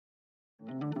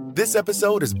This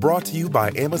episode is brought to you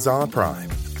by Amazon Prime.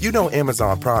 You know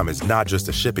Amazon Prime is not just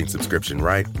a shipping subscription,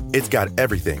 right? It's got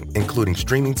everything, including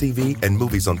streaming TV and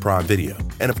movies on Prime Video.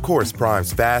 And of course,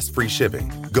 Prime's fast, free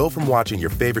shipping. Go from watching your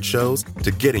favorite shows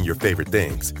to getting your favorite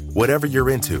things. Whatever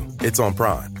you're into, it's on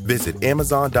Prime. Visit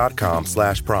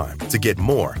Amazon.com/Prime to get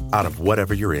more out of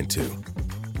whatever you're into.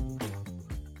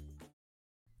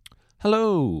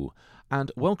 Hello, and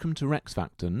welcome to Rex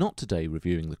Factor, not today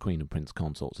reviewing the Queen and Prince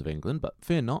Consorts of England, but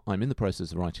fear not, I'm in the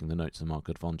process of writing the notes on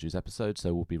Margaret Vonjew's episode,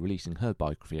 so we'll be releasing her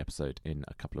biography episode in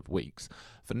a couple of weeks.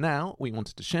 For now, we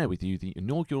wanted to share with you the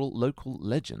inaugural Local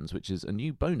Legends, which is a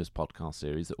new bonus podcast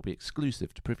series that will be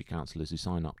exclusive to Privy Councillors who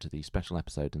sign up to the special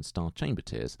episode and Star Chamber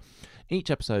tiers. Each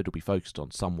episode will be focused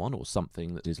on someone or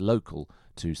something that is local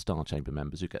to Star Chamber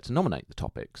members who get to nominate the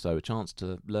topic, so a chance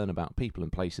to learn about people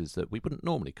and places that we wouldn't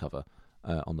normally cover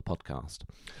on the podcast.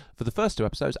 For the first two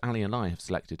episodes, Ali and I have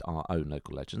selected our own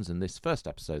local legends, and this first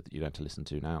episode that you're going to listen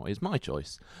to now is my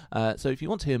choice. So if you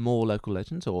want to hear more local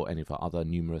legends or any of our other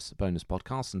numerous bonus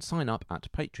podcasts, then sign up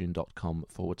at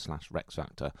patreon.com/Rex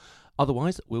Factor.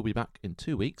 Otherwise, we'll be back in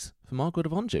 2 weeks for Margaret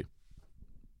of Anjou.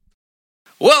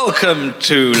 Welcome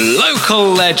to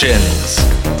Local Legends.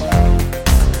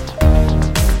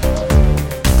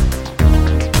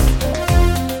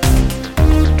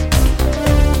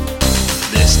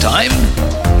 Time,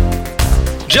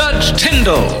 Judge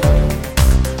Tindal.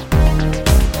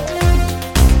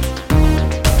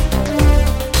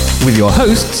 With your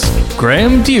hosts,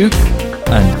 Graham Duke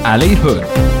and Ali Hood.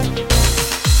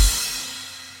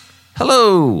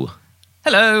 Hello!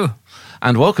 Hello!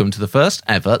 And welcome to the first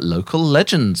ever Local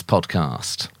Legends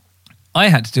podcast. I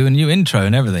had to do a new intro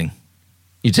and everything.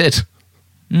 You did?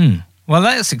 Well,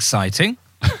 that's exciting.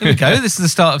 Here we go. This is the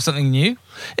start of something new.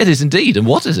 It is indeed. And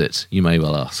what is it, you may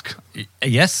well ask?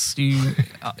 Yes,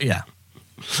 yeah.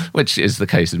 Which is the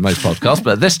case in most podcasts,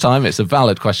 but this time it's a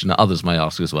valid question that others may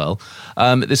ask as well.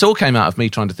 This all came out of me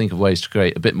trying to think of ways to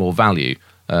create a bit more value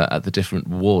at the different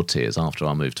reward tiers after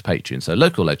our move to Patreon. So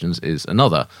Local Legends is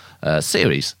another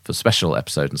series for special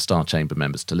episode and Star Chamber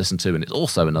members to listen to, and it's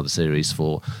also another series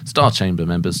for Star Chamber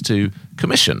members to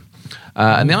commission.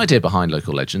 And the idea behind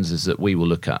Local Legends is that we will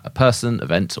look at a person,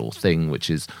 event or thing which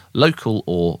is local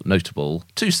or notable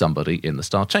to somebody in the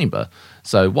Star Chamber.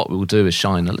 So what we will do is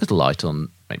shine a little light on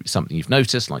maybe something you've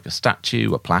noticed, like a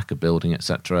statue, a plaque, a building,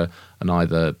 etc., and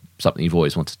either something you've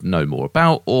always wanted to know more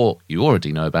about or you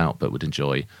already know about but would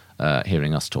enjoy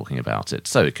hearing us talking about it.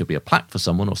 So it could be a plaque for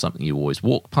someone or something you always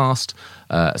walk past,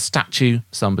 a statue,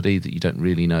 somebody that you don't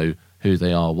really know who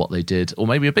they are, what they did, or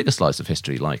maybe a bigger slice of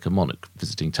history like a monarch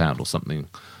visiting town or something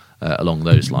along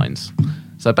those lines.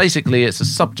 So basically it's a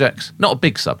subject, not a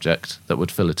big subject that would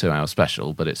fill a 2-hour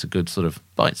special, but it's a good sort of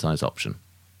bite-sized option.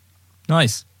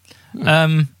 Nice.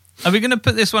 Are we going to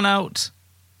put this one out,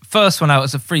 first one out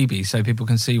as a freebie so people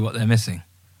can see what they're missing?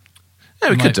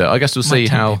 Yeah, we could do it. I guess we'll see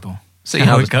how it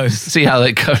goes. See how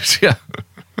it goes, yeah.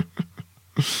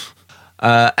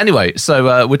 Anyway,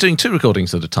 so we're doing 2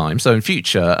 recordings at a time. So in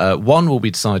future, one will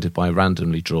be decided by a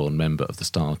randomly drawn member of the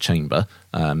Star Chamber.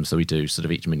 So we do sort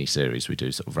of each mini-series, we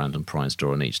do sort of random prize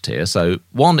draw on each tier. So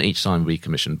one each time will be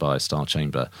commissioned by a Star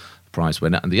Chamber prize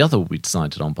winner, and the other will be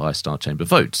decided on by a Star Chamber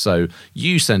vote. So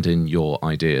you send in your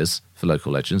ideas for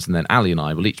Local Legends, and then Ali and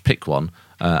I will each pick one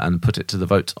and put it to the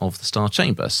vote of the Star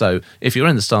Chamber. So if you're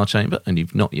in the Star Chamber and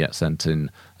you've not yet sent in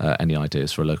any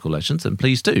ideas for a Local Legends, then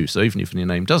please do. So even if your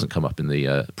name doesn't come up in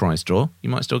the prize draw, you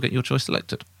might still get your choice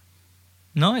selected.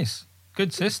 Nice.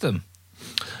 Good system.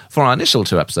 For our initial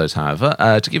 2 episodes, however,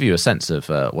 to give you a sense of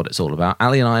what it's all about,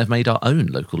 Ali and I have made our own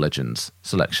Local Legends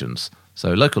selections.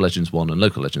 So Local Legends 1 and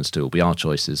Local Legends 2 will be our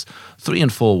choices. 3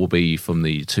 and 4 will be from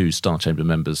the 2 Star Chamber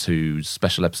members whose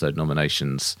special episode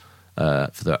nominations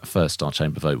for the first Star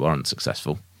Chamber vote were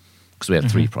unsuccessful, because we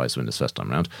had 3 prize winners first time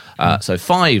round. So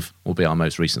 5 will be our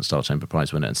most recent Star Chamber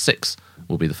prize winner, and 6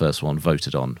 will be the first one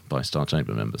voted on by Star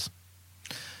Chamber members.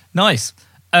 Nice.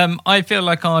 I feel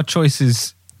like our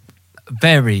choices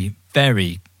very,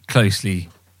 very closely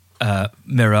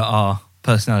mirror our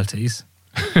personalities.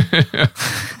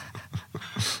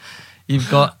 You've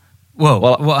got...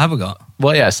 what have we got?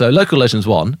 Well, yeah, so Local Legends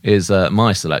 1 is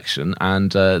my selection,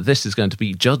 and this is going to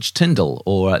be Judge Tindal,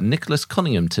 or Nicholas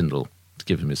Conyngham Tindal, to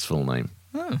give him his full name.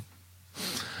 Oh.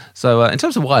 So in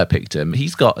terms of why I picked him,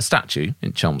 he's got a statue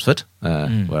in Chelmsford,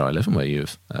 where I live and where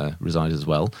you've resided as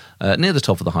well, near the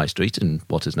top of the High Street in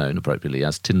what is known appropriately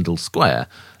as Tindal Square.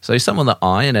 So he's someone that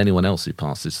I and anyone else who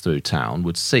passes through town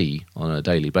would see on a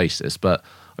daily basis, but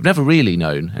I've never really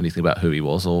known anything about who he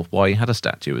was or why he had a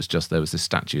statue. It's just there was this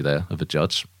statue there of a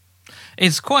judge.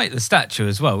 It's quite the statue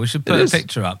as well. We should put a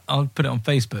picture up. I'll put it on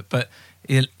Facebook. But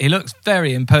He looks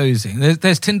very imposing.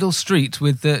 There's Tindal Street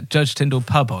with the Judge Tindal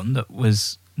pub on that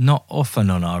was not often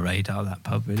on our radar, that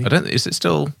pub, really. Is it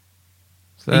still...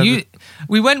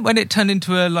 We went when it turned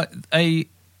into a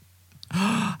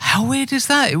how weird is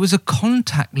that? It was a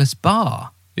contactless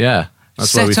bar. Yeah,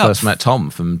 that's where we first met Tom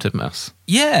from Tidmouth.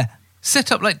 Yeah,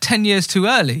 set up like 10 years too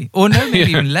early. Or no, maybe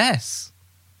even less.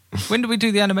 When did we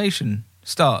do the animation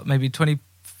start? Maybe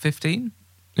 2015?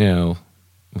 Yeah,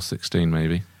 or 16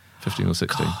 maybe. 15 or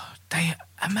 16. God,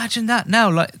 imagine that now.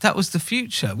 Like, that was the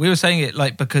future. We were saying it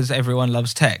like because everyone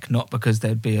loves tech, not because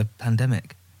there'd be a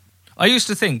pandemic. I used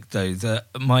to think, though, that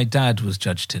my dad was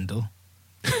Judge Tindal.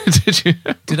 Did you?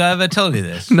 Did I ever tell you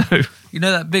this? No. You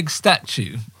know that big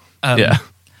statue? Yeah.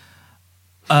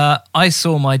 I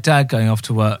saw my dad going off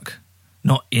to work,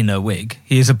 not in a wig.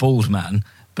 He is a bald man,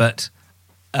 but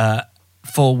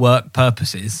for work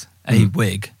purposes, a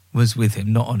wig was with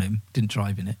him, not on him. Didn't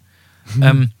drive in it.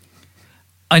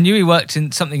 I knew he worked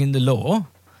in something in the law,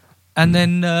 and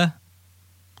then,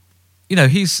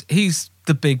 he's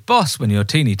the big boss when you're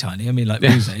teeny tiny. I mean, like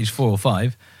Rue's age, 4 or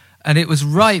 5, and it was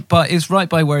right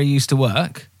by where he used to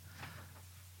work.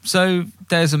 So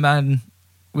there's a man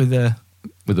with a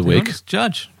wig,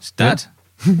 judge, it's Dad.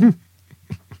 Yeah.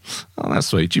 Oh, that's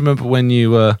sweet. Do you remember when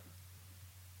you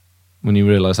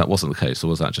realised that wasn't the case, or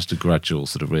was that just a gradual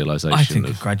sort of realisation? I think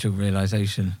a gradual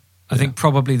realisation. I think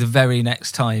probably the very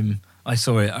next time I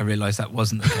saw it, I realised that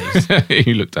wasn't the case.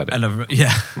 You looked at it. And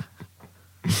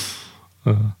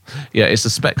yeah, it's the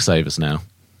Specsavers now.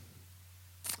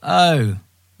 Oh.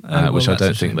 Which I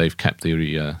don't think they've kept the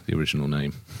original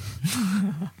name.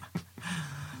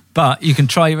 But you can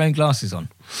try your own glasses on.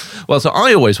 Well, so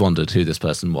I always wondered who this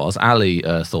person was. Ali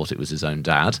thought it was his own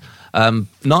dad.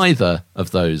 Neither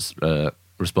of those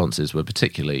responses were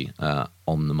particularly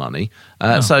on the money.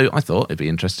 So I thought it'd be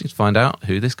interesting to find out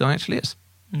who this guy actually is.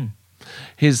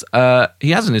 He has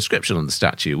an inscription on the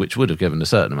statue, which would have given a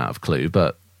certain amount of clue,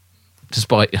 but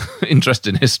despite interest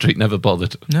in history, never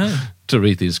bothered to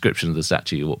read the inscription of the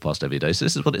statue you walk past every day. So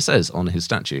this is what it says on his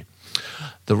statue.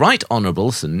 The Right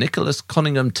Honourable Sir Nicholas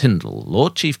Conyngham Tindal,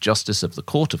 Lord Chief Justice of the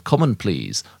Court of Common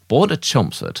Pleas, born at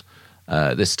Chelmsford.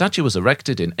 This statue was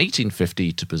erected in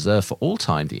 1850 to preserve for all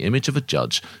time the image of a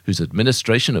judge whose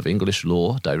administration of English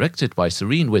law, directed by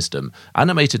serene wisdom,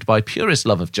 animated by purest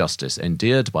love of justice,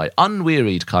 endeared by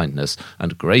unwearied kindness,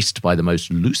 and graced by the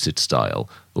most lucid style,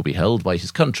 will be held by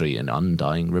his country in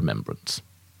undying remembrance.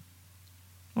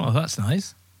 Well, that's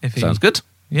nice. Sounds good?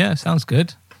 Yeah, sounds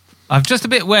good. I'm just a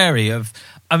bit wary of...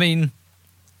 I mean,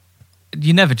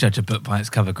 you never judge a book by its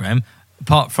cover, Graham,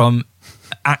 apart from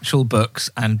actual books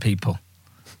and people.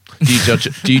 Do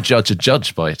you judge a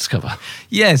judge by its cover?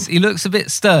 Yes, he looks a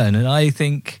bit stern, and I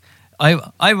think...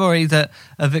 I worry that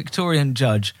a Victorian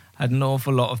judge had an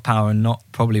awful lot of power and not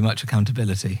probably much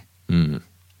accountability. Well,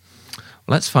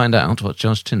 let's find out what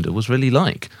Judge Tindal was really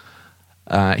like.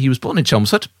 He was born in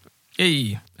Chelmsford,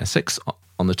 Essex,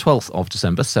 on the 12th of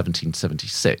December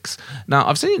 1776. Now,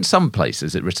 I've seen in some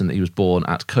places it written that he was born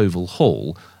at Coval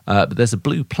Hall, but there's a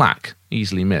blue plaque,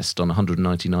 easily missed, on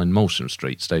 199 Molsham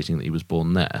Street, stating that he was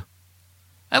born there.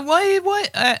 Why?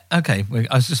 Okay,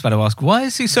 I was just about to ask, why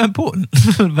is he so important?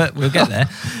 But we'll get there.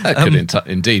 That could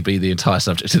indeed be the entire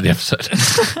subject of the episode.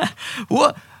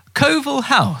 What? Coval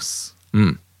House?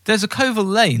 There's a Coval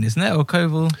Lane, isn't there? Or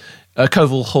Coval...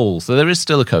 Coval Hall. So there is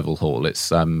still a Coval Hall.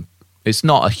 It's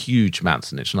not a huge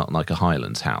mansion. It's not like a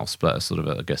Highlands house, but a sort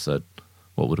of,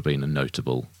 what would have been a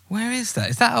notable... Where is that?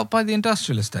 Is that out by the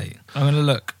industrial estate? I'm going to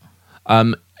look.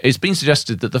 It's been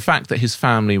suggested that the fact that his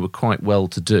family were quite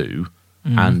well-to-do,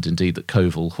 and indeed that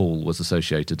Coval Hall was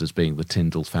associated as being the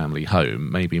Tindal family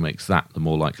home, maybe makes that the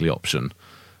more likely option,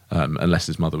 unless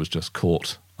his mother was just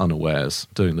caught unawares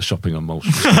doing the shopping on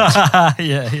Molsham Street.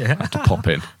 Yeah. Have to pop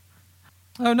in.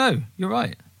 Oh, no, you're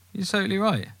right. You're totally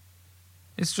right.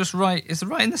 It's just right. It's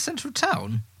right in the centre of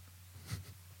town.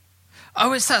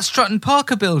 Oh, it's that Strutton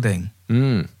Parker building.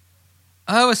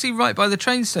 Oh, I see, right by the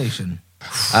train station.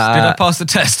 Did I pass the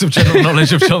test of general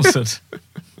knowledge of Chelmsford?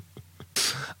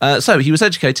 So he was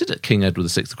educated at King Edward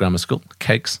VI Grammar School,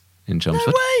 Kegs, in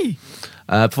Chelmsford. No way!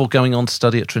 Before going on to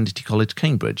study at Trinity College,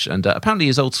 Cambridge. And apparently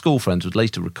his old school friends would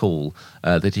later recall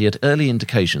that he had early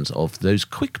indications of those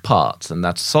quick parts and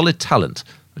that solid talent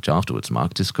which afterwards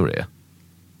marked his career.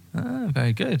 Ah,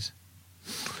 very good.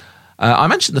 I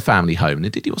mentioned the family home, and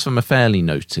indeed he was from a fairly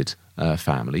noted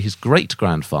family. His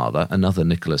great-grandfather, another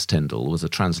Nicholas Tindal, was a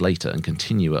translator and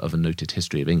continuer of a noted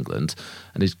history of England,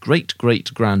 and his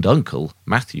great-great-granduncle,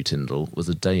 Matthew Tindal, was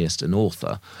a deist and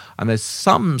author. And there's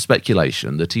some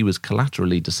speculation that he was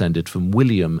collaterally descended from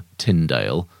William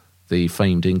Tyndale, the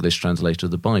famed English translator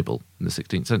of the Bible in the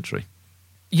 16th century.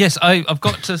 Yes, I've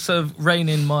got to sort of rein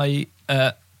in my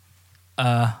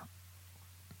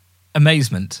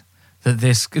amazement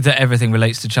that everything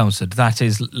relates to Chelmsford. That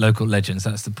is local legends.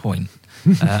 That's the point,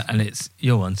 and it's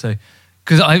your one. So,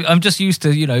 because I'm just used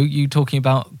to you talking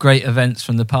about great events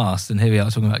from the past, and here we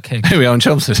are talking about kegs. Here we are in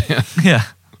Chelmsford. Yeah. Yeah.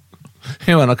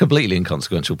 Here we are in a completely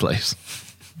inconsequential place.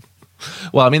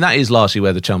 Well, I mean, that is largely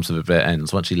where the Chelmsford bit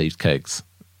ends. Once he leaves kegs,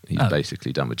 he's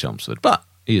basically done with Chelmsford. But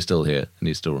he is still here and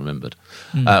he's still remembered.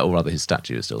 Or rather, his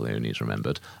statue is still here and he's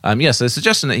remembered. Yes, there's a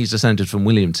suggestion that he's descended from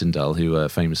William Tindal, who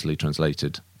famously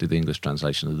did the English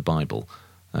translation of the Bible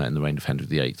in the reign of Henry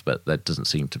VIII, but there doesn't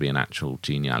seem to be an actual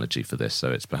genealogy for this,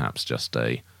 so it's perhaps just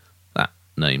that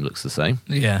name looks the same.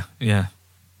 Yeah.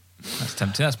 That's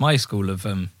tempting. That's my school of...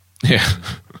 Yeah.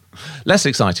 Less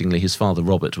excitingly, his father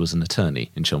Robert was an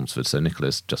attorney in Chelmsford, so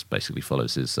Nicholas just basically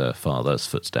follows his father's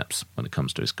footsteps when it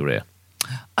comes to his career.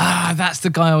 Ah, that's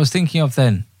the guy I was thinking of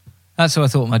then. That's who I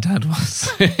thought my dad was.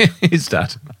 His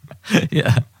dad.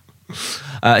 Yeah.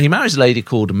 He marries a lady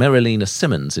called Merilina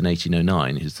Simmons in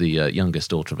 1809, who's the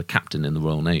youngest daughter of a captain in the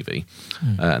Royal Navy.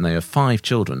 And they have 5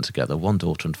 children together, 1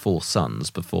 daughter and 4 sons,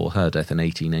 before her death in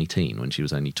 1818, when she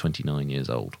was only 29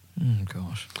 years old.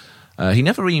 Gosh. He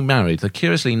never remarried, though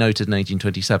curiously noted in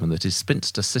 1827 that his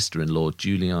spinster sister-in-law,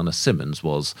 Juliana Simmons,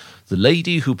 was the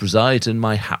lady who presides in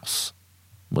my house,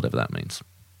 whatever that means.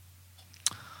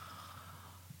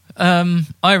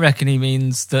 I reckon he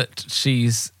means that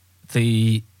she's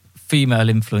the female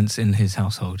influence in his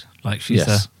household. Like she's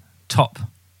a top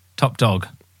dog.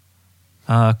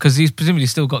 Because he's presumably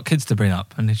still got kids to bring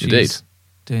up, and she's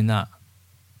doing that.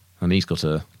 And he's got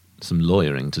some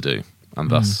lawyering to do,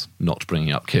 and thus not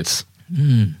bringing up kids.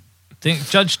 Think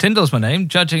Judge Tindal's my name.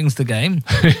 Judging's the game.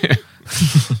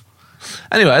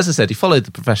 Anyway, as I said, he followed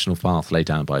the professional path laid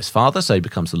down by his father, so he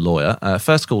becomes a lawyer.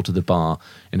 First called to the bar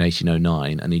in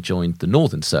 1809, and he joined the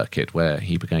Northern Circuit, where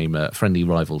he became a friendly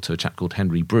rival to a chap called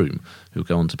Henry Broome, who would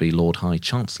go on to be Lord High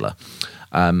Chancellor.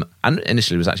 And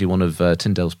initially was actually one of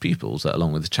Tyndale's pupils,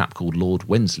 along with a chap called Lord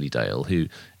Wensleydale, who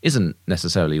isn't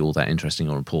necessarily all that interesting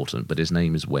or important, but his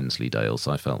name is Wensleydale,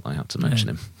 so I felt I had to mention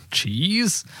him.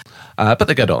 Cheese. But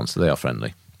they get on, so they are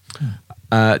friendly.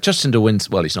 Judge Tindal wins,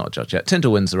 well, he's not a judge yet.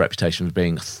 Tindal wins the reputation of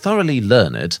being thoroughly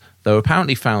learned, though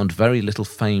apparently found very little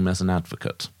fame as an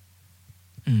advocate.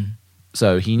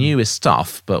 So he knew his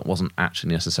stuff, but wasn't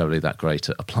actually necessarily that great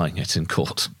at applying it in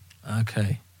court.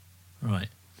 Okay, right.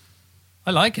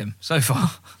 I like him so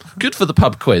far. Good for the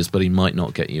pub quiz, but he might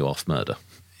not get you off murder.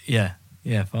 Yeah,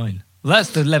 fine. Well, that's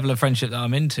the level of friendship that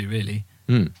I'm into, really.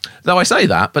 Though I say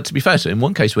that, but to be fair to him,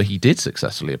 one case where he did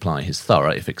successfully apply his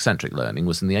thorough, if eccentric learning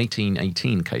was in the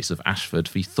 1818 case of Ashford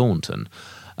v Thornton.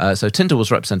 So Tindal was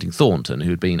representing Thornton, who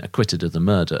had been acquitted of the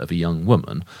murder of a young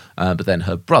woman, but then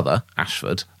her brother,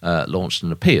 Ashford, launched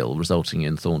an appeal, resulting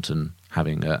in Thornton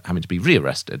having to be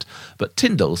rearrested. But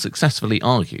Tindal successfully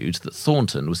argued that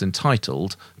Thornton was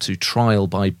entitled to trial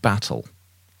by battle.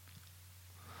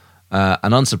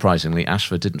 And unsurprisingly,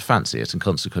 Ashford didn't fancy it, and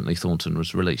consequently Thornton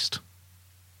was released.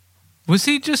 Was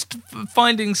he just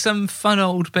finding some fun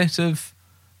old bit of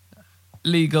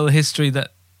legal history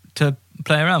to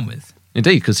play around with?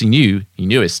 Indeed, because he knew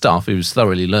his stuff. He was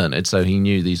thoroughly learned, so he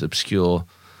knew these obscure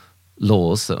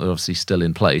laws that were obviously still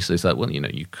in place. So he thought, well,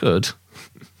 you could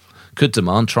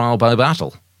demand trial by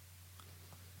battle.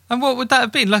 And what would that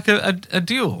have been? Like a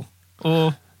duel?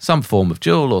 Or some form of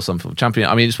duel or some form of champion.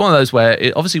 I mean, it's one of those where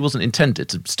it obviously wasn't intended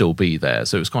to still be there,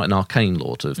 so it was quite an arcane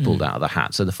law to have pulled out of the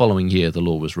hat. So the following year, the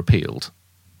law was repealed.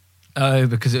 Oh,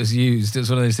 because it was used. It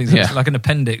was one of those things, yeah. Like an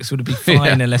appendix would be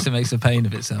fine unless it makes a pain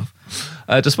of itself.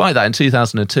 Despite that, in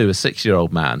 2002, a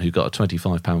 6-year-old man who got a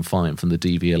 £25 fine from the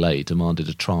DVLA demanded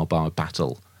a trial by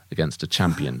battle against a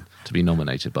champion to be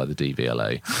nominated by the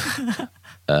DVLA.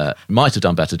 Might have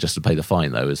done better just to pay the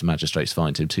fine, though, as magistrates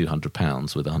fined him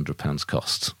 £200 with £100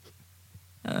 costs.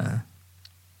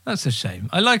 That's a shame.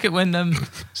 I like it when...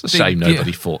 it's a shame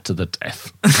nobody fought to the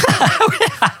death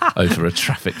over a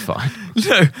traffic fine.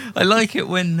 No, I like it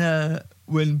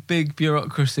when big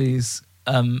bureaucracies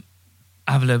have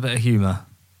a little bit of humour.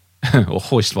 Or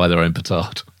hoist by their own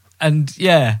petard. And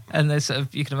there's sort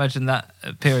of, you can imagine that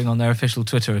appearing on their official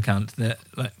Twitter account, that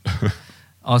like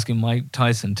asking Mike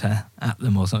Tyson to at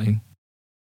them or something.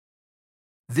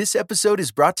 This episode is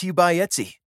brought to you by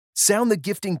Etsy. Sound the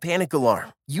gifting panic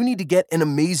alarm. You need to get an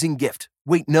amazing gift.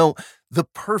 Wait, no, the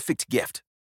perfect gift.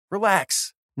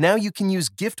 Relax. Now you can use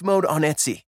gift mode on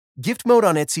Etsy. Gift mode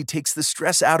on Etsy takes the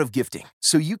stress out of gifting,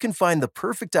 so you can find the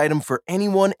perfect item for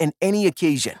anyone and any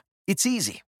occasion. It's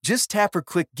easy. Just tap or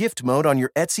click gift mode on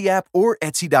your Etsy app or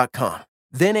Etsy.com.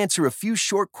 Then answer a few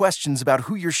short questions about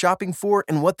who you're shopping for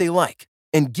and what they like.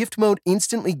 And Gift Mode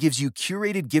instantly gives you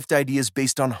curated gift ideas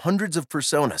based on hundreds of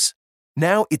personas.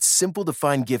 Now it's simple to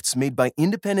find gifts made by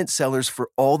independent sellers for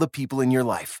all the people in your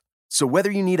life. So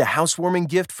whether you need a housewarming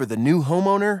gift for the new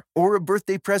homeowner or a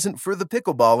birthday present for the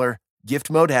pickleballer, Gift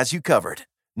Mode has you covered.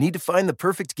 Need to find the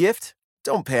perfect gift?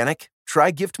 Don't panic.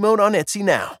 Try Gift Mode on Etsy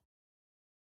now.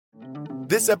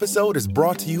 This episode is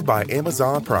brought to you by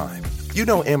Amazon Prime. You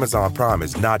know Amazon Prime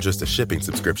is not just a shipping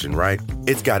subscription, right?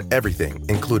 It's got everything,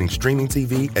 including streaming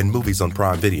TV and movies on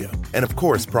Prime Video. And of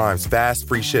course, Prime's fast,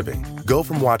 free shipping. Go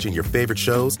from watching your favorite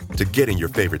shows to getting your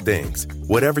favorite things.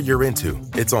 Whatever you're into,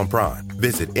 it's on Prime.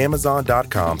 Visit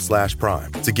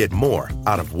Amazon.com/Prime to get more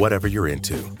out of whatever you're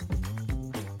into.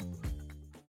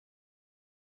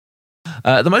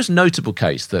 The most notable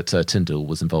case that Tindal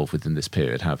was involved with in this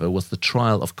period, however, was the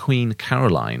trial of Queen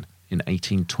Caroline in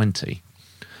 1820.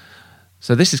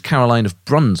 So this is Caroline of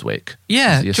Brunswick.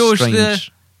 Yeah, George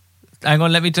hang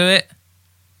on, let me do it.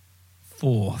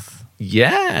 4th.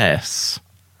 Yes.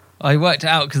 I worked it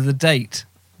out because of the date.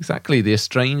 Exactly, the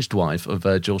estranged wife of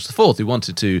George IV, who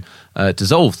wanted to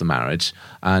dissolve the marriage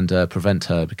and prevent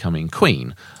her becoming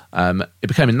queen. It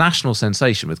became a national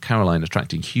sensation, with Caroline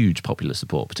attracting huge popular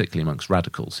support, particularly amongst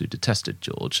radicals who detested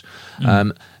George.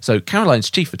 So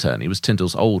Caroline's chief attorney was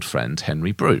Tindal's old friend,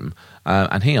 Henry Broome,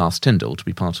 and he asked Tindal to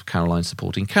be part of Caroline's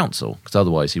supporting council, because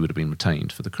otherwise he would have been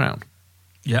retained for the crown.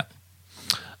 Yeah.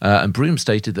 And Broome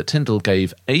stated that Tindal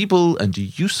gave able and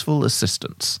useful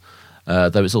assistance,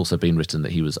 though it's also been written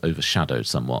that he was overshadowed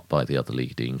somewhat by the other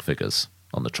leading figures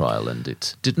on the trial, and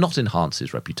it did not enhance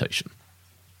his reputation.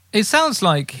 It sounds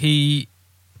like he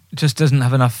just doesn't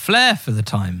have enough flair for the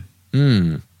time.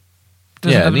 Yeah,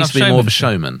 it needs to be more of a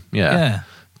showman. Yeah.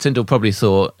 Tindal probably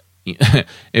thought,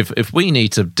 if we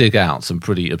need to dig out some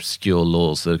pretty obscure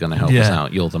laws that are going to help us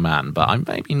out, you're the man. But I'm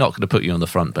maybe not going to put you on the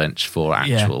front bench for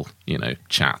actual,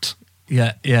 chat.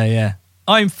 Yeah.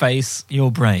 I'm face,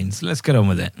 you're brains. Let's get on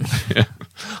with it. Yeah.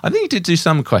 I think he did do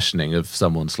some questioning of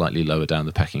someone slightly lower down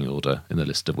the pecking order in the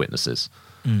list of witnesses.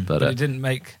 But it didn't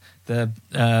make the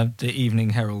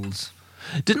Evening Heralds.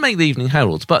 Didn't make the Evening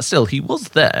Heralds, but still, he was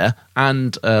there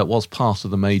and was part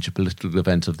of the major political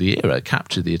event of the era,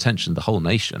 captured the attention of the whole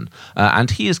nation,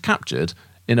 and he is captured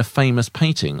in a famous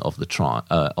painting of the trial,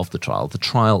 the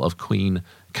trial of Queen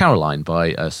Caroline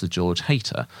by Sir George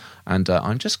Hayter. And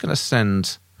I'm just going to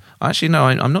send... Actually, no,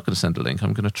 I'm not going to send a link.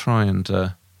 I'm going to try and...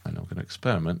 I'm going to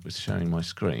experiment with sharing my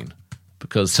screen,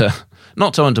 because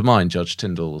not to undermine Judge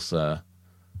Tindal's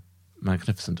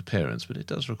magnificent appearance, but it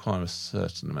does require a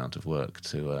certain amount of work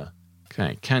to...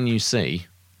 Okay, can you see?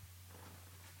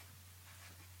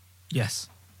 Yes.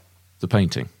 The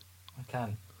painting? I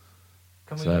can.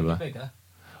 Can we So, make it bigger?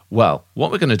 Well,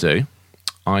 what we're going to do,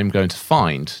 I'm going to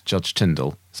find Judge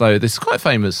Tindal. So this is quite a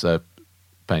famous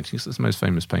painting. It's the most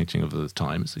famous painting of the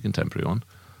time. It's a contemporary one.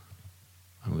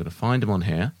 And we're going to find him on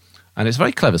here. And it's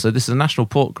very clever. So this is a National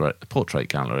Portrait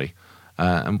Gallery.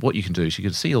 And what you can do is you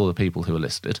can see all the people who are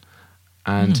listed.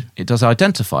 And it does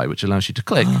identify, which allows you to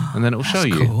click, and then it will show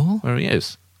you where he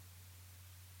is.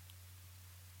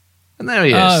 And there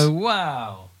he is. Oh,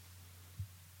 wow.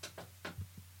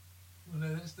 Well,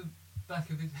 no, that's the back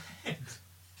of his head.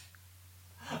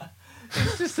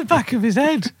 It's just the back of his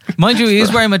head. Mind you, he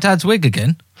is wearing my dad's wig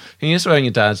again. He is wearing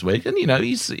your dad's wig, and,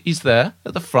 he's there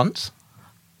at the front.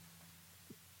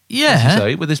 Yeah. As you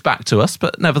say, with his back to us,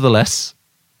 but nevertheless...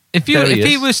 If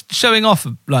he was showing off,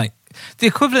 like, the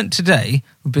equivalent today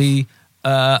would be,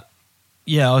 I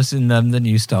was in the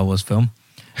new Star Wars film,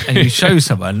 and you show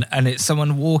someone, and it's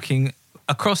someone walking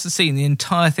across the scene, the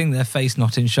entire thing, their face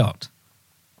not in shot.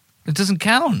 It doesn't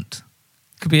count.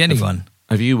 Could be anyone.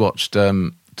 Have you watched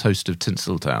Toast of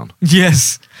Tinseltown?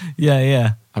 Yes.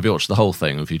 Yeah. Have you watched the whole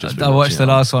thing? Or have you just? I watched the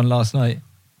last one last night.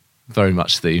 Very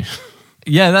much the.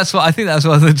 Yeah, that's what at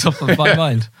the top of my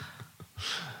mind.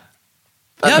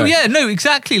 Okay. Oh yeah, no,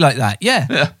 exactly like that.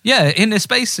 Yeah, in a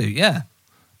spacesuit. Yeah.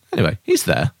 Anyway, he's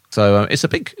there, so it's a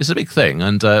big thing,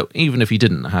 and even if he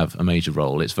didn't have a major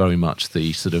role, it's very much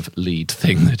the sort of lead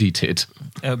thing that he did.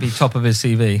 It would be top of his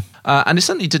CV. And it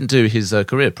certainly didn't do his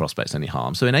career prospects any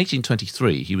harm. So in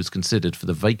 1823, he was considered for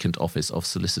the vacant office of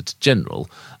Solicitor General.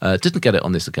 Didn't get it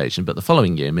on this occasion, but the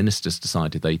following year, ministers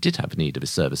decided they did have need of his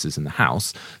services in the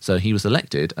House. So he was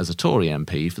elected as a Tory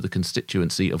MP for the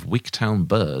constituency of Wigtown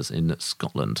Burghs in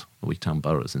Scotland. Wigtown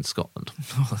Boroughs in Scotland.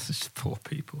 Oh, such poor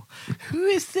people. Who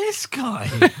is this guy?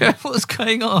 What's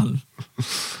going on?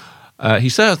 He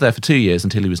served there for 2 years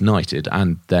until he was knighted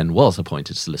and then was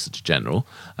appointed Solicitor General.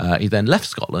 He then left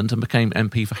Scotland and became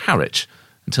MP for Harwich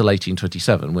until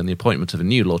 1827, when the appointment of a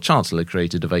new Lord Chancellor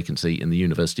created a vacancy in the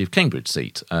University of Cambridge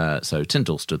seat. So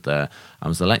Tindal stood there and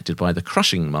was elected by the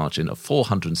crushing margin of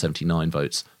 479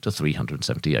 votes to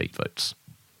 378 votes.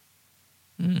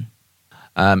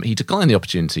 He declined the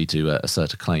opportunity to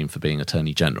assert a claim for being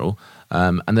Attorney General,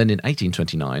 and then in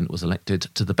 1829 was elected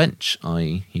to the bench,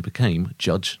 i.e. he became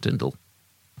Judge Tindal.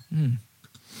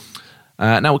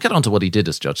 Now, we'll get on to what he did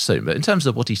as judge soon, but in terms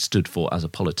of what he stood for as a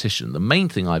politician, the main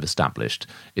thing I've established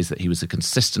is that he was a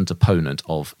consistent opponent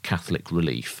of Catholic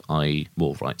relief, i.e.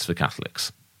 more rights for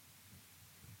Catholics.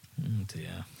 Oh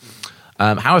dear.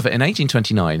 However, in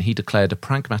 1829, he declared a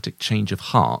pragmatic change of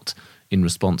heart in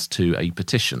response to a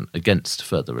petition against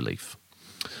further relief.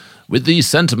 With these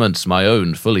sentiments my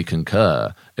own fully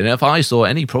concur, and if I saw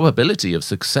any probability of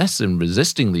success in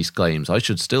resisting these claims, I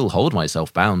should still hold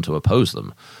myself bound to oppose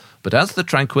them. But as the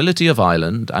tranquillity of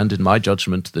Ireland, and in my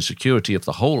judgment the security of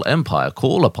the whole empire,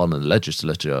 call upon the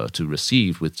legislature to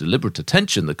receive with deliberate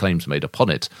attention the claims made upon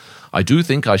it, I do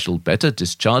think I shall better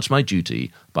discharge my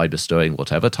duty by bestowing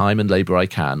whatever time and labour I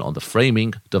can on the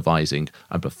framing, devising,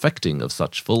 and perfecting of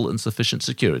such full and sufficient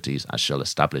securities as shall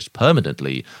establish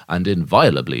permanently and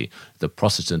inviolably the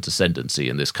Protestant ascendancy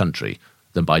in this country,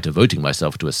 than by devoting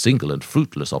myself to a single and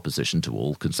fruitless opposition to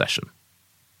all concession.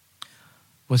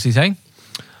 What's he saying?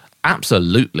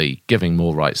 Absolutely, giving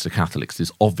more rights to Catholics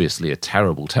is obviously a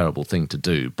terrible, terrible thing to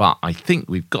do, but I think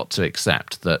we've got to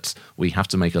accept that we have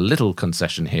to make a little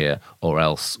concession here, or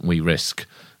else we risk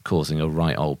causing a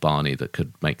right old Barney that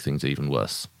could make things even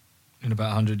worse. In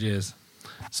about 100 years.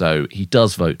 So he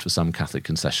does vote for some Catholic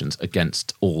concessions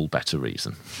against all better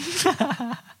reason.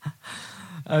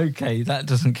 Okay, that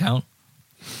doesn't count.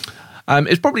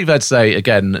 It's probably fair to say,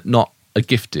 again, not a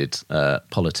gifted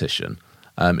politician.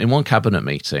 In one cabinet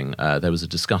meeting, there was a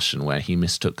discussion where he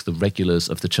mistook the regulars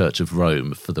of the Church of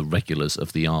Rome for the regulars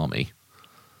of the army.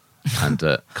 And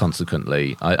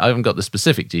consequently, I haven't got the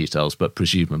specific details, but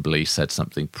presumably said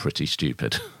something pretty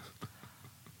stupid.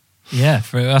 Yeah,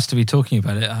 for us to be talking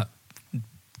about it,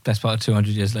 best part of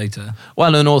 200 years later.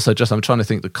 Well, and also just I'm trying to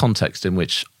think the context in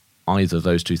which either of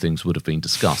those two things would have been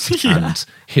discussed, and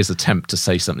his attempt to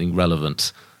say something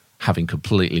relevant having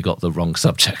completely got the wrong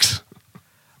subject.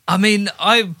 I mean,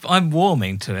 I'm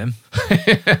warming to him.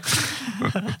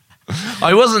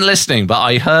 I wasn't listening, but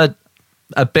I heard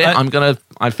a bit.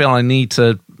 I feel I need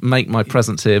to make my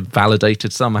presence here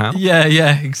validated somehow.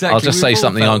 Yeah, exactly. I'll just We've say all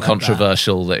something felt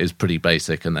uncontroversial that is pretty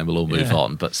basic, and then we'll all move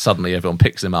on. But suddenly everyone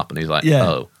picks him up and he's like,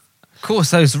 oh. Of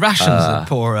course, those rations that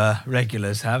poor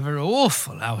regulars have are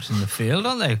awful out in the field,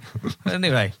 aren't they?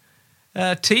 Anyway,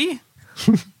 tea?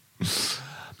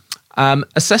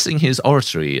 Assessing his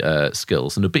oratory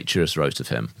skills, an obituarist wrote of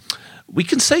him, "We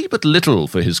can say but little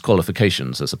for his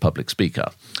qualifications as a public speaker.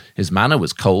 His manner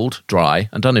was cold, dry,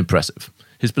 and unimpressive.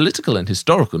 His political and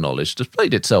historical knowledge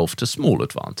displayed itself to small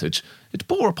advantage. It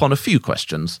bore upon a few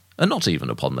questions, and not even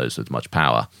upon those with much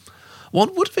power.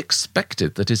 One would have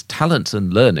expected that his talents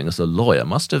and learning as a lawyer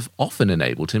must have often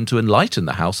enabled him to enlighten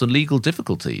the House on legal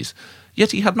difficulties,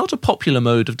 yet he had not a popular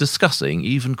mode of discussing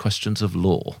even questions of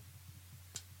law."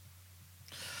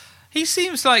 He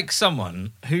seems like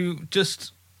someone who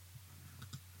just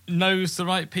knows the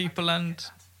right people and...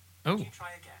 Oh,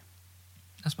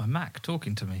 that's my Mac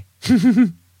talking to me.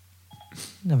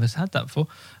 Never had that before.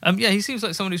 He seems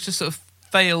like someone who just sort of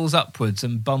fails upwards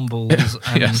and bumbles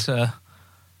and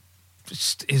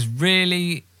just is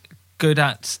really good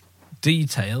at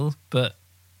detail, but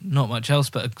not much else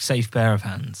but a safe pair of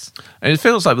hands. And it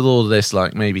feels like with all of this,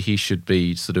 like maybe he should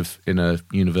be sort of in a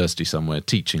university somewhere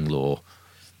teaching law.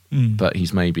 But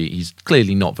he's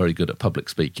clearly not very good at public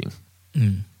speaking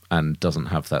and doesn't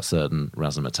have that certain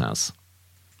razzmatazz.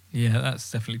 Yeah,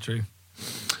 that's definitely true.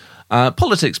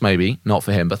 Politics, maybe, not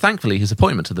for him, but thankfully his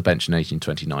appointment to the bench in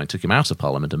 1829 took him out of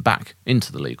Parliament and back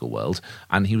into the legal world,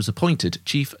 and he was appointed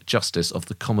Chief Justice of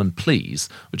the Common Pleas,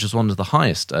 which was one of the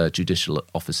highest judicial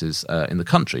offices in the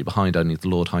country, behind only the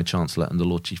Lord High Chancellor and the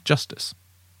Lord Chief Justice.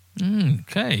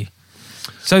 Okay.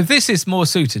 So this is more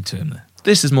suited to him then?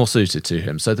 This is more suited to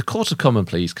him. So the Court of Common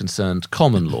Pleas concerned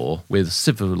common law with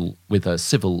civil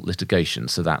litigation.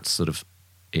 So that's sort of,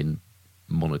 in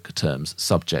monarch terms,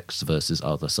 subjects versus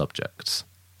other subjects.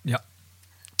 Yeah.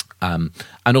 And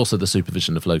also the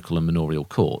supervision of local and manorial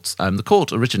courts. The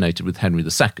court originated with Henry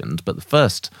II, but the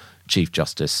first Chief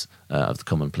Justice of the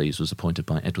Common Pleas was appointed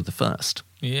by Edward I.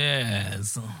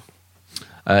 Yes.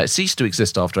 It ceased to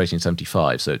exist after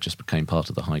 1875, so it just became part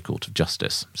of the High Court of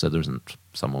Justice. So there isn't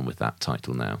someone with that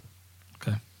title now.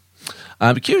 Okay.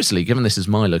 But curiously, given this is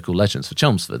my local legends for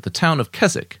Chelmsford, the town of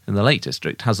Keswick in the Lake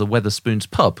District has a Wetherspoons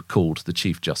pub called the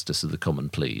Chief Justice of the Common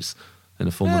Pleas. in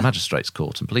a former magistrate's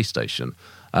court and police station.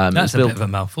 That's a bit of a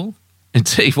mouthful.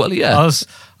 Indeed, well, yeah.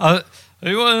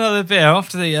 We want another beer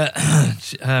after the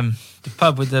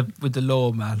pub with the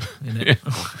law man in it.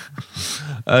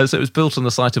 So it was built on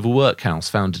the site of a workhouse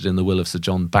founded in the will of Sir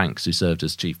John Banks, who served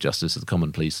as Chief Justice of the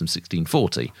Common Pleas from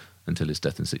 1640 until his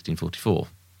death in 1644.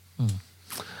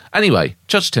 Anyway,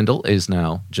 Judge Tindal is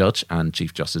now Judge and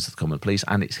Chief Justice of the Common Pleas,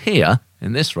 and it's here,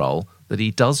 in this role, that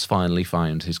he does finally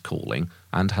find his calling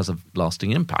and has a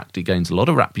lasting impact. He gains a lot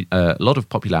of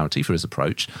popularity for his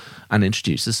approach and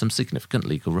introduces some significant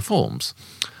legal reforms.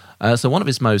 So one of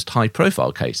his most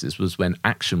high-profile cases was when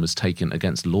action was taken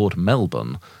against Lord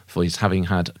Melbourne for his having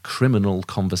had a criminal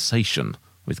conversation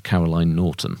with Caroline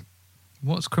Norton.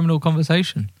 What's criminal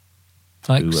conversation?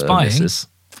 Like spying?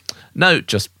 No,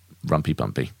 just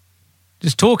rumpy-bumpy.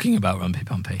 Just talking about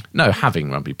rumpy-bumpy? No, having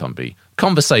rumpy-bumpy.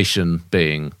 Conversation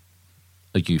being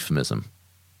a euphemism.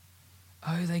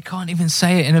 Oh, they can't even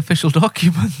say it in official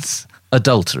documents.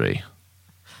 Adultery.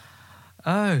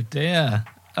 Oh, dear.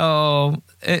 Oh,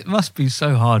 it must be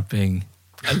so hard being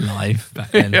alive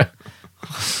back then. Yeah.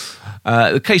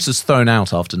 The case was thrown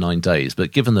out after 9 days,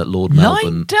 but given that Lord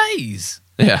Melbourne... 9 days?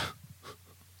 Yeah.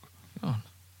 God.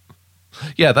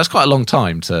 Yeah, that's quite a long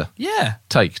time to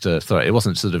take to throw it. It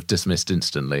wasn't sort of dismissed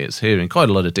instantly. It's hearing quite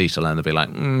a lot of detail and they'll be like,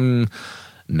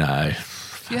 no,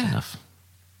 fair enough.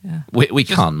 Yeah. We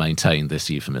can't maintain this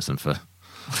euphemism for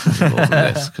more than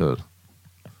this. Good.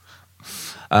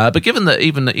 But given that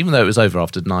even though it was over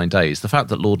after 9 days, the fact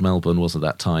that Lord Melbourne was at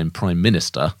that time Prime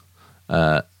Minister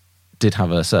did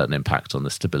have a certain impact on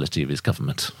the stability of his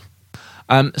government.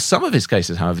 Some of his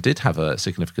cases, however, did have a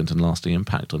significant and lasting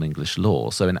impact on English law.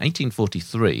 So in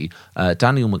 1843,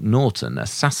 Daniel Macnaghten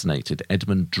assassinated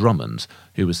Edmund Drummond,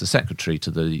 who was the secretary to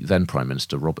the then Prime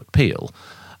Minister Robert Peel.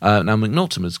 Now,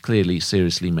 Macnaghten was clearly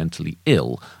seriously mentally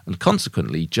ill, and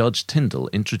consequently, Judge Tindal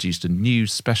introduced a new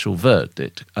special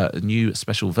verdict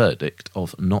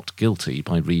of not guilty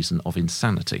by reason of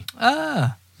insanity.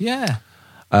 Ah, yeah.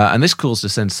 And this caused a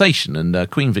sensation,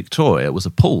 and Queen Victoria was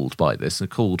appalled by this and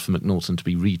called for Macnaghten to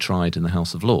be retried in the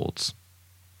House of Lords.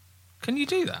 Can you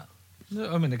do that?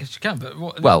 I mean, I guess you can, but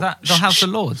the House of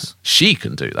Lords? She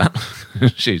can do that.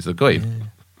 She's the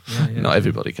Queen. Yeah, Not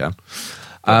everybody can.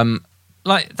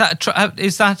 Like that,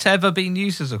 is that ever been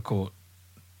used as a courtroom,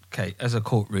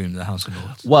 the House of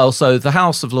Lords? Well, so the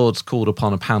House of Lords called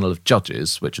upon a panel of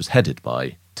judges, which was headed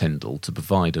by Tindal, to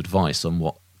provide advice on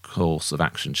what course of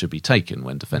action should be taken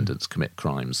when defendants commit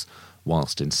crimes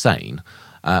whilst insane.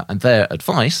 And their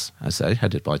advice, as I say,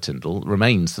 headed by Tindal,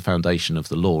 remains the foundation of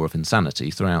the law of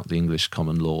insanity throughout the English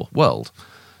common law world.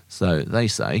 So they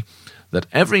say that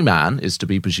every man is to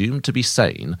be presumed to be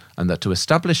sane, and that to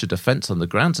establish a defence on the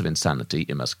grounds of insanity,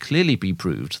 it must clearly be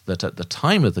proved that at the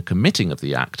time of the committing of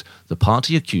the act, the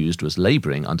party accused was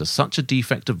labouring under such a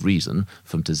defect of reason,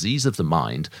 from disease of the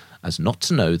mind, as not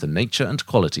to know the nature and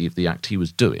quality of the act he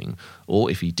was doing,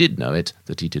 or if he did know it,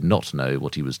 that he did not know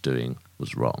what he was doing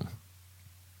was wrong.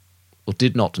 Or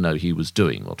did not know he was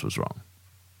doing what was wrong.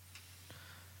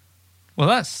 Well,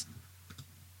 that's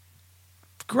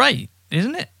great,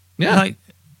 isn't it? Yeah.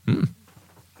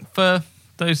 For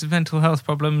those with mental health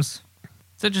problems,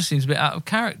 that just seems a bit out of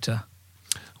character.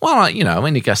 Well, I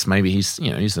guess maybe he's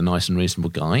a nice and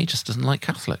reasonable guy. He just doesn't like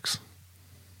Catholics.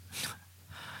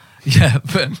 Yeah,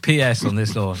 but P.S. on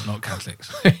this law, not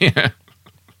Catholics. Yeah.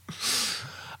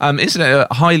 Isn't it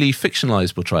a highly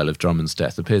fictionalised portrayal of Drummond's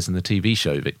death appears in the TV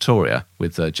show Victoria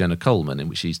with Jenna Coleman, in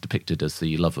which she's depicted as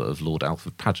the lover of Lord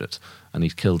Alfred Paget, and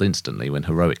he's killed instantly when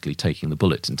heroically taking the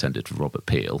bullet intended for Robert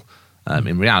Peel.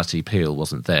 In reality, Peel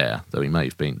wasn't there, though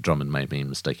Drummond may have been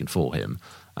mistaken for him,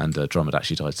 and Drummond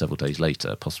actually died several days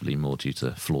later, possibly more due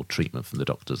to flawed treatment from the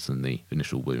doctors than the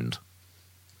initial wound.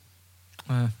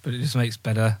 But it just makes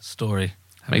better story.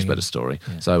 Makes better story.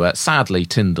 Yeah. So sadly,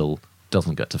 Tindal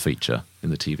doesn't get to feature in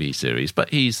the TV series,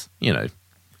 but he's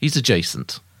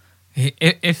adjacent.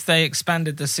 If they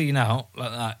expanded the scene out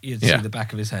like that, you'd see the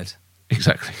back of his head.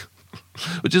 Exactly.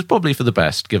 Which is probably for the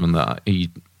best, given that he,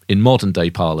 in modern day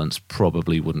parlance,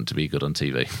 probably wouldn't be good on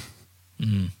TV.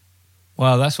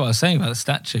 Well, that's what I was saying about the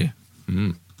statue.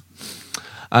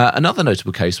 Another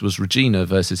notable case was Regina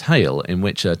versus Hale, in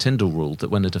which Tindal ruled that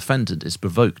when a defendant is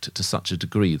provoked to such a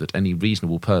degree that any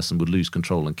reasonable person would lose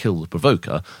control and kill the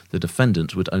provoker, the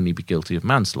defendant would only be guilty of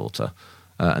manslaughter.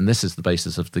 And this is the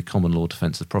basis of the common law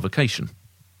defence of provocation.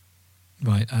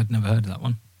 Right, I'd never heard of that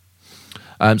one.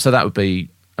 So that would be,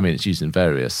 it's used in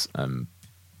various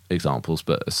examples,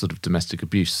 but a sort of domestic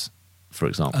abuse, for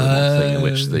example, one thing in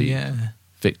which the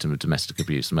victim of domestic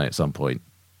abuse may at some point,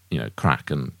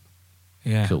 crack and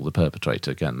kill the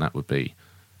perpetrator. Again, that would be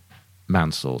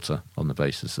manslaughter on the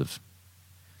basis of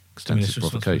extensive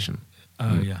provocation.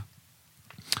 Oh, yeah.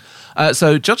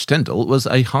 So Judge Tindal was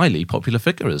a highly popular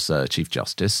figure as Chief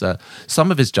Justice.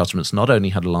 Some of his judgments not only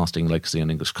had a lasting legacy in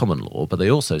English common law, but they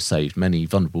also saved many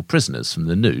vulnerable prisoners from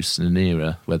the noose in an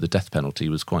era where the death penalty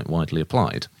was quite widely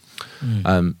applied.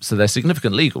 So they're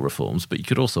significant legal reforms, but you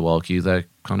could also argue they're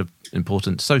kind of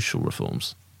important social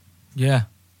reforms. Yeah,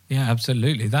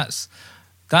 absolutely. That's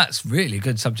really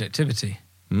good subjectivity.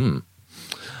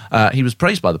 He was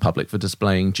praised by the public for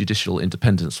displaying judicial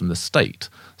independence from the state.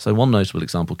 So one notable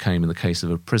example came in the case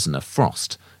of a prisoner,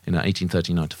 Frost, in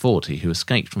 1839-40, who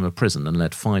escaped from a prison and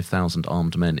led 5,000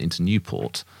 armed men into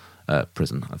Newport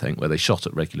prison, I think, where they shot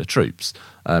at regular troops.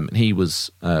 And he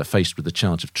was faced with the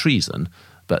charge of treason,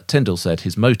 but Tindal said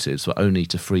his motives were only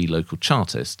to free local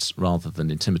Chartists rather than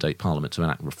intimidate Parliament to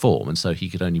enact reform, and so he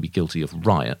could only be guilty of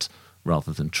riot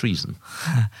rather than treason.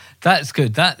 That's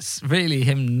good. That's really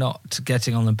him not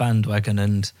getting on the bandwagon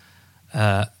and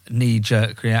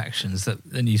knee-jerk reactions that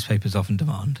the newspapers often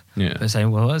demand. Yeah. They're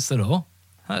saying, well, that's the law.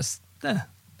 That's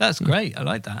great. I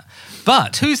like that.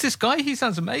 But who's this guy? He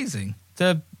sounds amazing.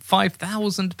 The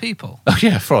 5,000 people. Oh,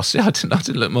 yeah, Frost. Yeah, I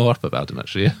didn't look more up about him,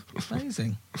 actually. Yeah.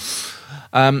 Amazing.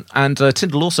 And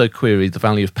Tindal also queried the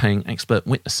value of paying expert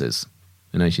witnesses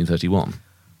in 1831.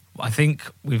 I think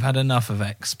we've had enough of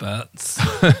experts.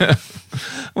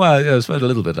 Well, yeah, I suppose a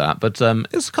little bit of that, but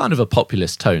it's kind of a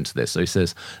populist tone to this. So he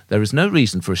says, there is no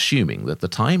reason for assuming that the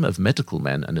time of medical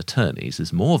men and attorneys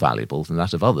is more valuable than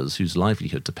that of others whose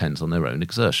livelihood depends on their own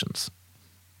exertions.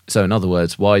 So in other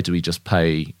words, why do we just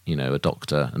pay, a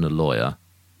doctor and a lawyer,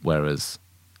 whereas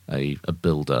a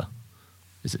builder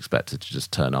is expected to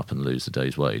just turn up and lose a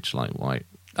day's wage? Like, why?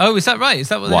 Oh, is that right? Is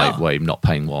that what they are? Why not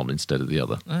paying one instead of the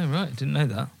other? Oh, right. Didn't know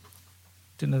that.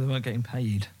 Didn't know they weren't getting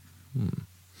paid.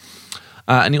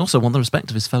 And he also won the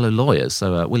respect of his fellow lawyers.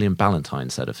 So William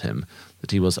Ballantyne said of him that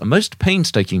he was a most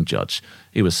painstaking judge.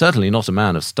 He was certainly not a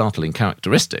man of startling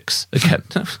characteristics. Again.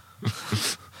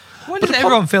 Why does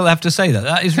everyone feel they have to say that?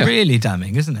 That is really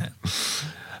damning, isn't it?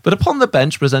 But upon the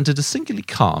bench presented a singularly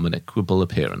calm and equable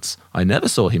appearance. I never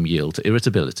saw him yield to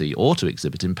irritability or to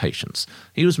exhibit impatience.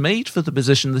 He was made for the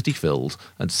position that he filled,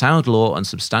 and sound law and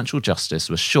substantial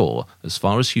justice were sure, as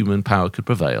far as human power could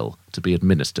prevail, to be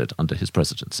administered under his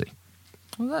presidency.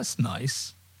 Well, that's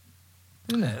nice,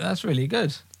 isn't it? That's really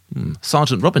good.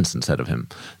 Sergeant Robinson said of him,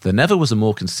 there never was a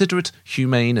more considerate,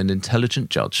 humane and intelligent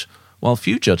judge. While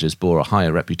few judges bore a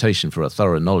higher reputation for a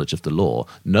thorough knowledge of the law,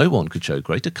 no one could show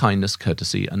greater kindness,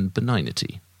 courtesy and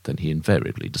benignity than he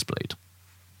invariably displayed.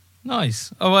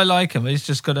 Nice. Oh, I like him. He's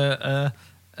just got a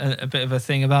bit of a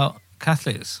thing about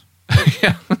Catholics.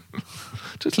 Yeah.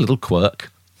 Just a little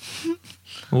quirk.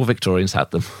 All Victorians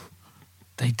had them.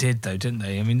 They did, though, didn't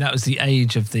they? I mean, that was the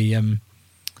age of the...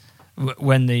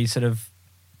 when the sort of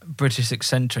British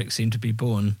eccentrics seemed to be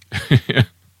born. Yeah.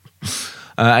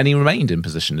 And he remained in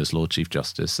position as Lord Chief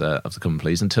Justice of the Common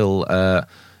Pleas until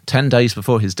 10 days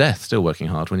before his death, still working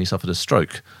hard, when he suffered a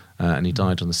stroke. And he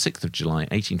died on the 6th of July,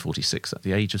 1846, at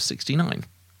the age of 69.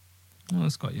 Oh,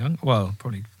 that's quite young. Well,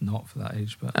 probably not for that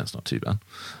age, but... That's not too bad.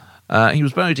 He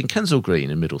was buried in Kensal Green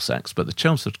in Middlesex, but the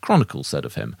Chelmsford Chronicle said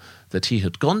of him that he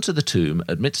had gone to the tomb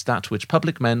amidst that which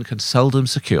public men can seldom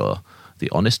secure, the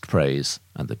honest praise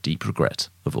and the deep regret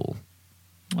of all.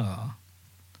 Oh,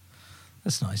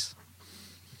 that's nice.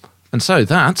 And so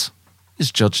that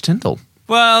is Judge Tindal.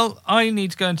 Well, I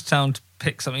need to go into town to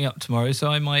pick something up tomorrow, so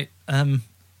I might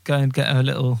go and get a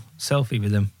little selfie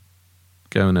with him.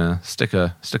 Go and stick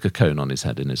a cone on his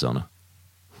head in his honour.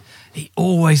 He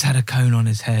always had a cone on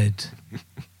his head.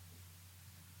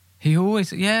 He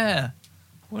always, yeah.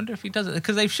 Wonder if he does it,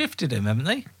 because they've shifted him, haven't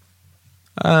they?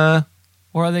 Or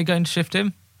are they going to shift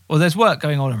him? Well, there's work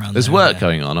going on around there. There's work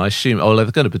going on, I assume. Oh,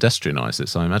 they're going to pedestrianise it,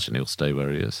 so I imagine he'll stay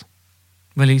where he is.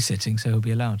 Well, he's sitting, so he'll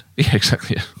be allowed. Yeah,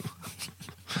 exactly.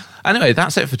 Anyway,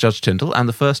 that's it for Judge Tindal, and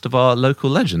the first of our local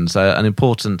legends. An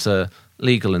important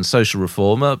legal and social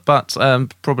reformer, but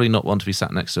probably not one to be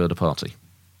sat next to at a party.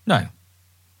 No.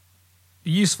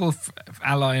 Useful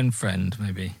ally and friend,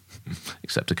 maybe.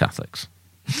 Except to Catholics.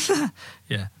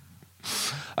 Yeah.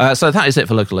 So that is it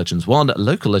for Local Legends 1.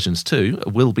 Local Legends 2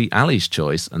 will be Ali's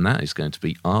choice, and that is going to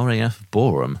be RAF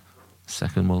Boreham,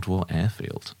 Second World War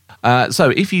airfield.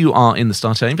 So if you are in the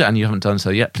Star Chamber and you haven't done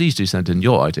so yet, please do send in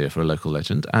your idea for a local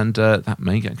legend, and that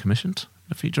may get commissioned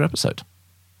in a future episode.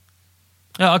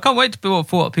 I can't wait for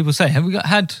what people say. Have we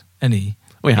had any?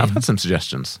 We have had some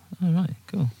suggestions. Oh, right,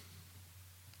 cool.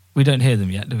 We don't hear them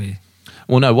yet, do we?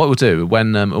 Well, no, what we'll do,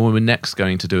 when we're next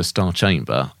going to do a Star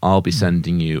Chamber, I'll be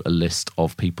sending you a list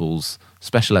of people's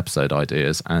special episode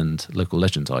ideas and local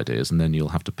legends ideas, and then you'll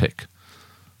have to pick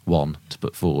one to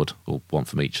put forward, or one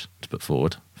from each to put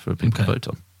forward for people to vote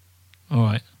on. All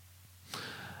right.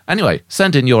 Anyway,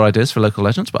 send in your ideas for local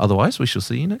legends, but otherwise we shall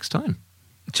see you next time.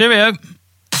 Cheerio.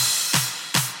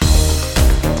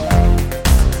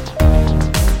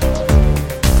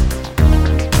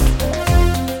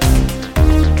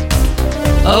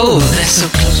 Oh, they're so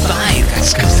close by,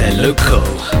 that's because they're local.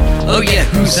 Oh yeah,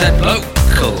 who's that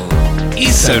local?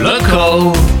 He's so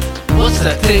local. What's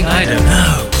that thing? I don't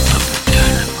know. But we're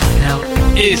gonna find out.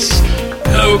 It's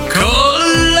Local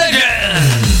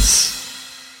Legends!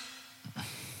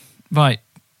 Right.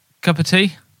 Cup of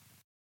tea?